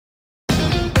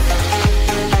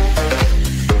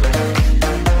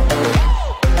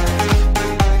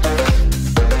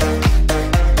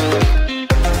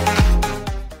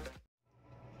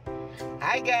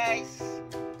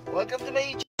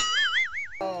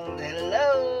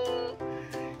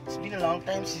been a long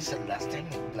time since the last time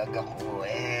nag-vlog ako,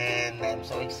 and I'm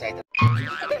so excited.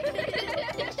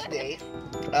 Today,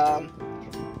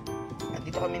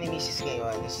 nandito kami ni Mrs.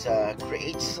 ngayon sa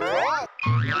Cre8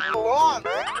 Salon.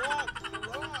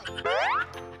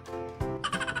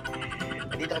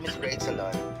 Nandito kami sa Cre8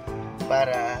 Salon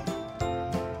para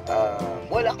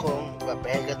wala akong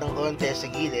papahegat ng konti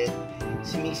sa gilid.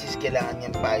 Si Mrs. kailangan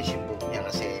niyang paayos yung buhok niya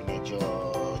kasi medyo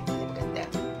hindi maganda.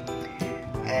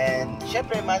 And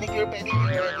syempre manicure,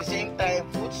 pedicure, at the same time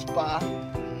foot spa.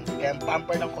 Kaya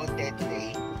pamper ng konti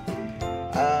today.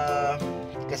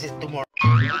 Kasi tomorrow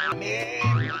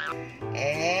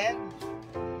and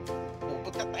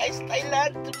pupunta tayo sa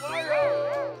Thailand tomorrow.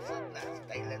 So nasa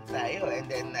Thailand tayo, and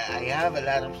then I have a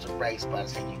lot of surprise para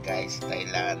sa inyo guys sa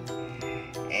Thailand,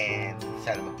 and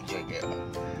sana mag-enjoy kayo.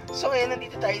 So ngayon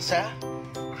nandito tayo sa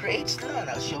Cre8 Salon.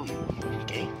 I'll show you.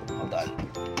 Okay, hold on.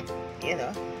 Yan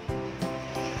o.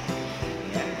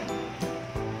 Yan.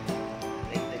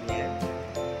 Tignan yan.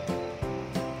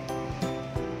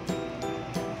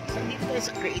 So nandito tayo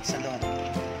sa Cre8 Salon.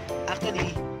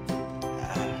 Actually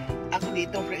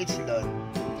itong Cre8 Salon,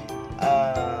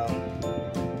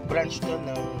 branch to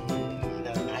ng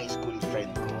high school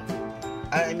friend ko.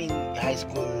 I mean high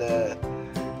school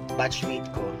batchmate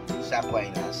ko sa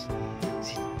Aquinas,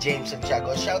 si James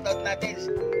Santiago. Shoutout natin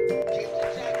James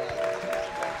Santiago.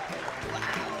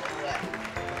 Wow!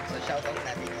 So shoutout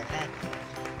natin yan, ha?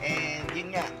 And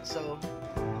yun nga, so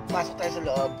pasok tayo sa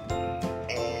loob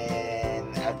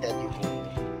and I'll tell you kung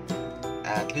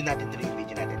doon natin tuloy yung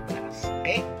video natin bukas.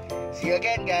 Okay? See you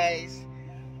again guys!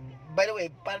 By the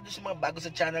way, para doon sa mga bago sa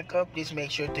channel ko, please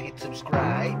make sure to hit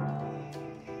subscribe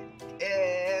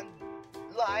and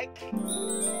like.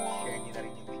 Share nyo na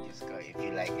rin yung videos ko if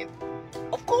you like it.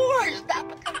 Of course!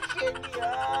 Dapat kang share nyo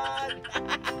yan!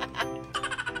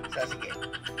 So sige,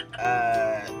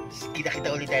 kita-kita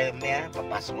ulit tayo mamaya.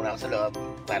 Papasok muna ako sa loob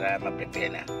para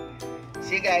ma-prepare na.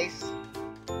 See you guys!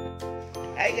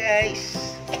 Hi guys!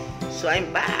 So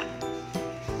I'm back!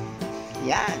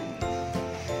 Yan!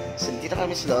 So dito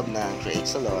kami sa loob ng Cre8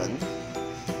 Salon.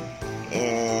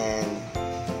 And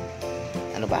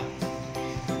ano ba?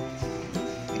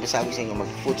 Diba sabi sa inyo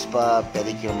mag-foot spa,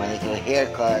 pedicure, manicure,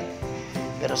 haircut.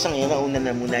 Pero sa ngayon, nauna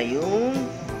na muna yung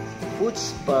foot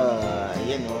spa.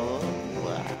 Ayan o.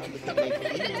 Wow! Look at my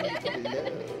feet.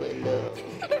 Hello.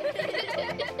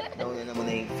 Nauna na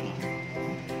muna yung feet.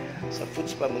 So foot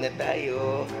spa muna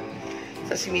tayo.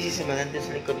 So si Mrs. naman nandun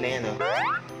sa likod na yan o.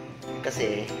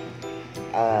 Kasi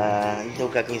ito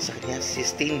gagawin sa kanya,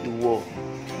 sustain duo.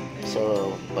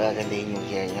 So pagagandahin yung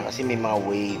hair niya kasi may mga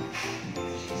wave.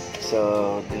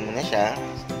 So dun muna siya,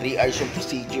 3 hours yung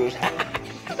procedures.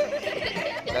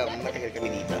 So matagal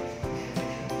kami dito.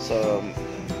 So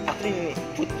actually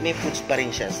may foods pa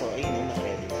rin siya. So ayun yung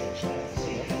nakaready na rin siya. So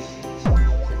yun.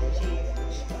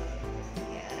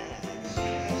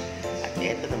 At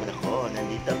eto naman ako,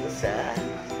 nandito ako sa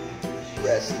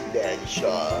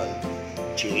residential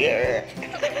chair.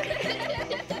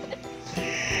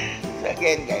 So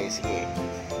again guys, sige,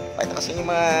 pakita kasi yung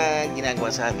mga ginagawa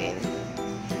sa amin.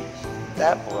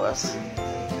 Tapos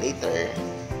later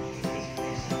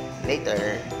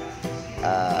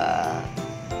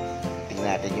tingnan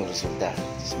natin yung resulta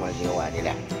sa mga ginawa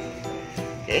nila.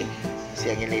 Okay, see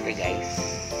you again later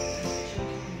guys.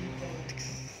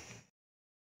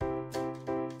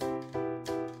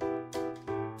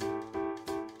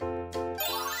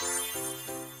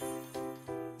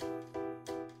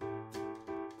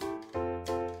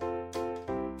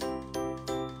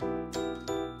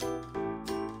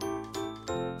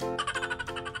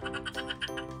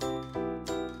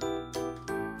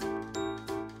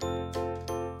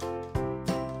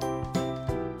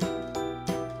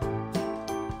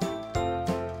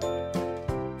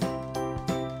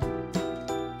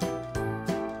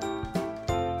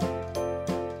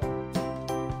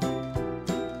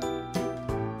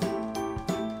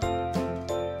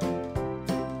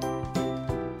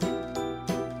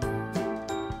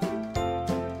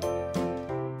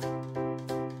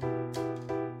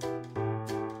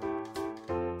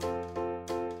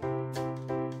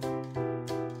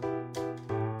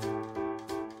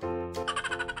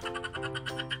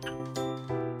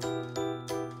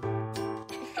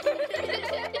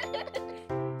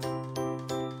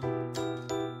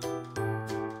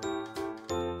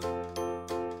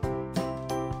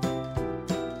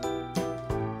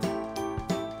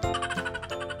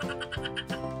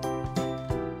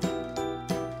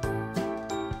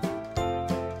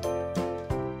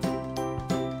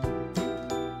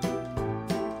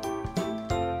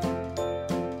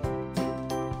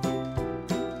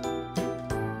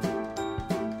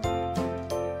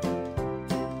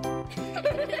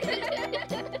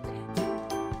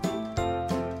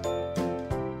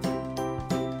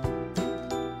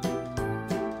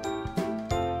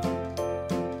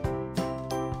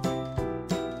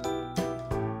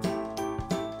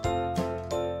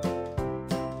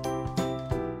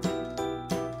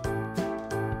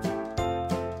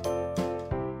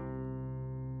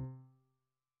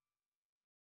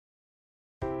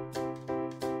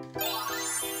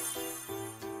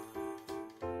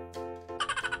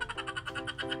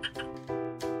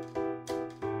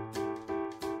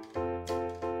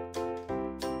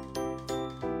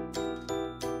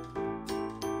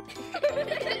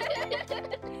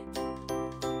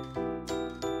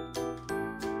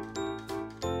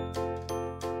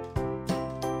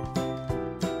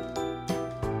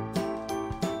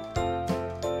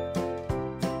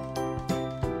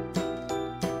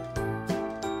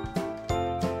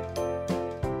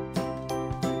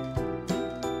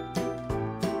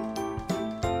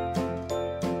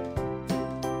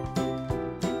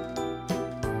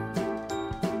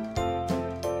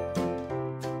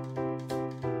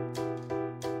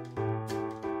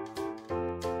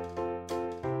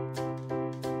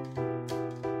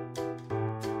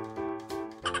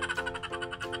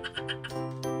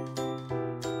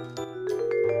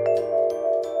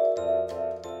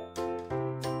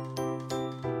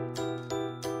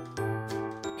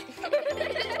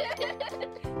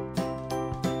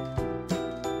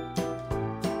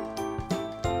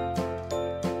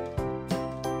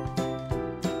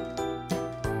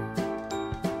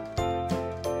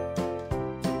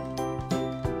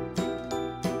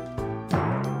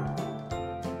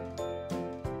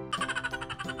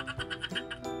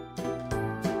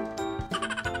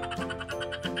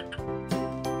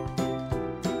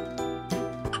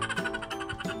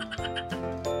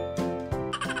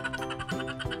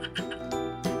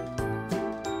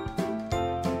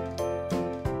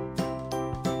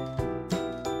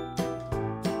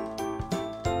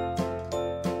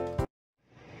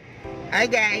 Hi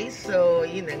guys! So,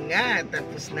 yun na nga.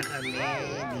 Tapos na kami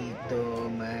dito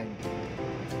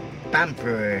mag-pamper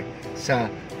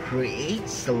sa Cre8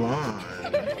 Salon.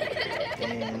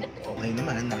 And okay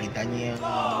naman. Nakita niyo yung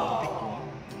gupit ko.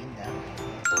 Ganda.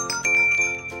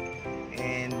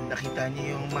 And nakita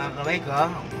niyo yung mga kamay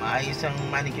ko. Maayos ang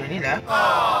manicure nila.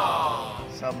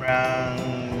 Sobrang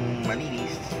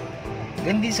malinis.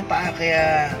 Ganda sa paa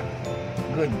kaya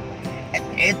good. At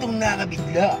etong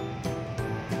nakabigla.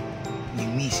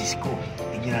 Yung misis ko.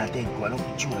 Tignan natin kung anong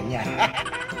itsura niya.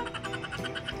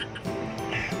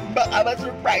 Baka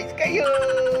ma-surprise kayo!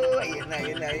 Ayan na.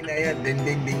 Ding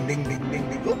ding ding ding ding ding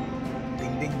ding. Oh.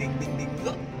 Ding ding ding ding ding.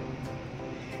 Oh.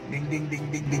 Ding ding ding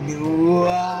ding ding.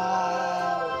 Wow!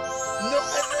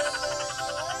 Look at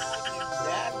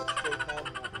that!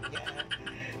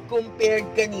 Compared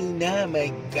kanina,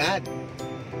 my God!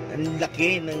 Ang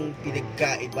laki ng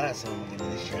pinagkaiba. So,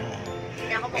 maganda siya.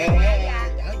 Hindi ako pagkaya.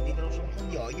 Hindi na siya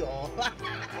yoyo.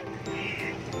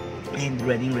 And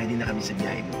ready na kami sa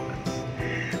biyahe bukas.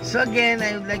 So again,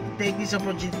 I would like to take this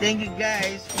opportunity. Thank you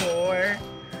guys for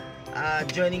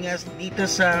joining us dito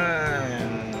sa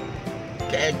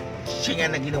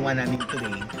siya na ginawa namin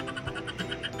today.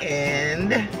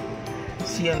 And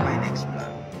see you on my next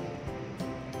vlog.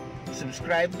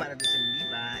 Subscribe para sa hindi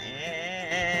pa.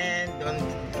 And don't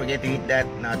forget to hit that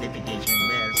notification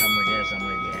bell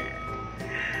somewhere there.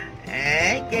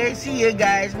 Okay, see you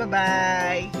guys.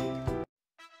 Bye-bye.